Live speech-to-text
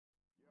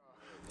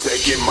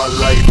making my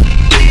life,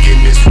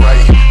 thinking it's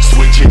right,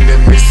 switching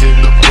and missing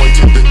the point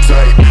to the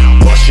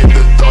type, washing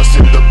the thoughts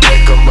in the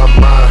back of my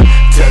mind,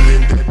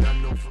 telling that I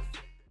know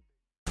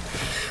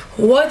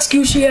for... What's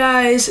Gucci,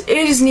 guys? It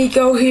is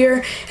Nico here,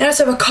 and I just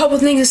have a couple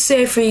things to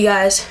say for you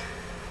guys.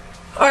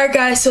 Alright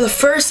guys, so the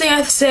first thing I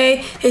have to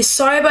say is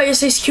sorry about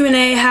yesterday's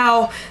Q&A,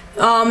 how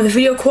the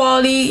video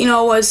quality,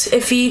 was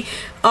iffy.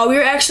 We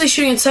were actually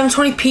shooting at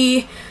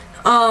 720p,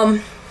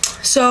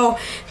 so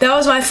that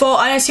was my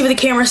fault. I didn't see what the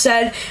camera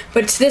said,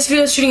 but this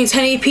video is shooting at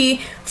 1080p,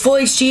 full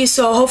HD,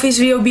 so hopefully this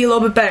video will be a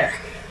little bit better.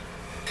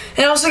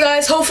 And also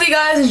guys, hopefully you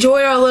guys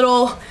enjoyed our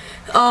little,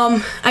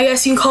 I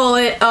guess you can call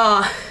it,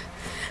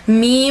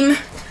 meme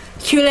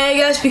Q&A, I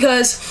guess,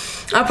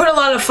 because I put a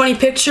lot of funny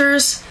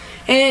pictures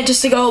in it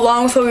just to go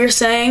along with what we were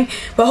saying.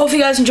 But hopefully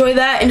you guys enjoyed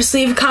that, and just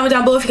leave a comment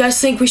down below if you guys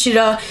think we should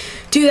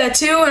do that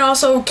too, and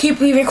also keep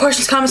leaving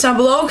questions, comments down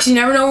below, because you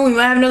never know when we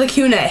might have another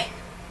Q&A.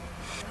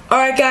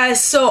 Alright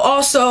guys, so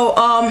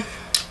also,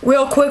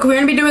 real quick, we're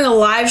going to be doing a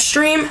live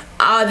stream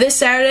this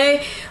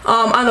Saturday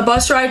on the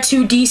bus ride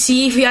to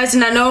DC. If you guys did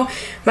not know,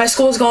 my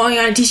school is going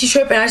on a DC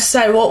trip, and I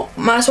decided, well,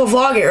 might as well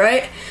vlog it,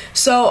 right?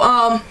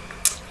 So,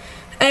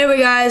 anyway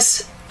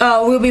guys,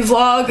 we'll be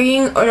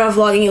vlogging, or not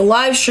vlogging,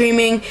 live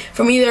streaming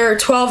from either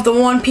 12 to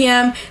 1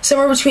 p.m.,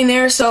 somewhere between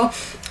there, so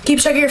keep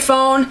checking your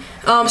phone,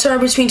 somewhere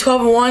between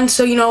 12 and 1,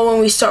 so you know when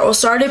we'll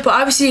start it. But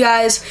obviously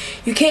guys,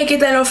 you can't get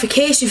that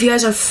notification if you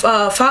guys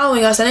are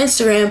following us on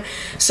Instagram,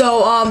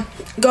 so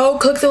go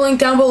click the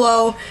link down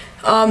below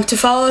to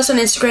follow us on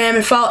Instagram,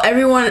 and follow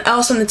everyone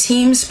else on the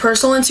team's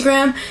personal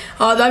Instagram.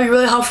 That'd be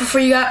really helpful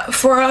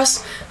for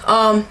us.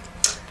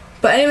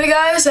 But anyway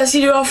guys, that's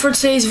gonna do it all for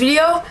today's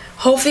video.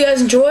 Hopefully you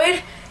guys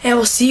enjoyed, and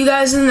we'll see you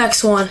guys in the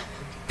next one.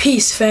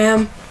 Peace,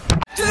 fam.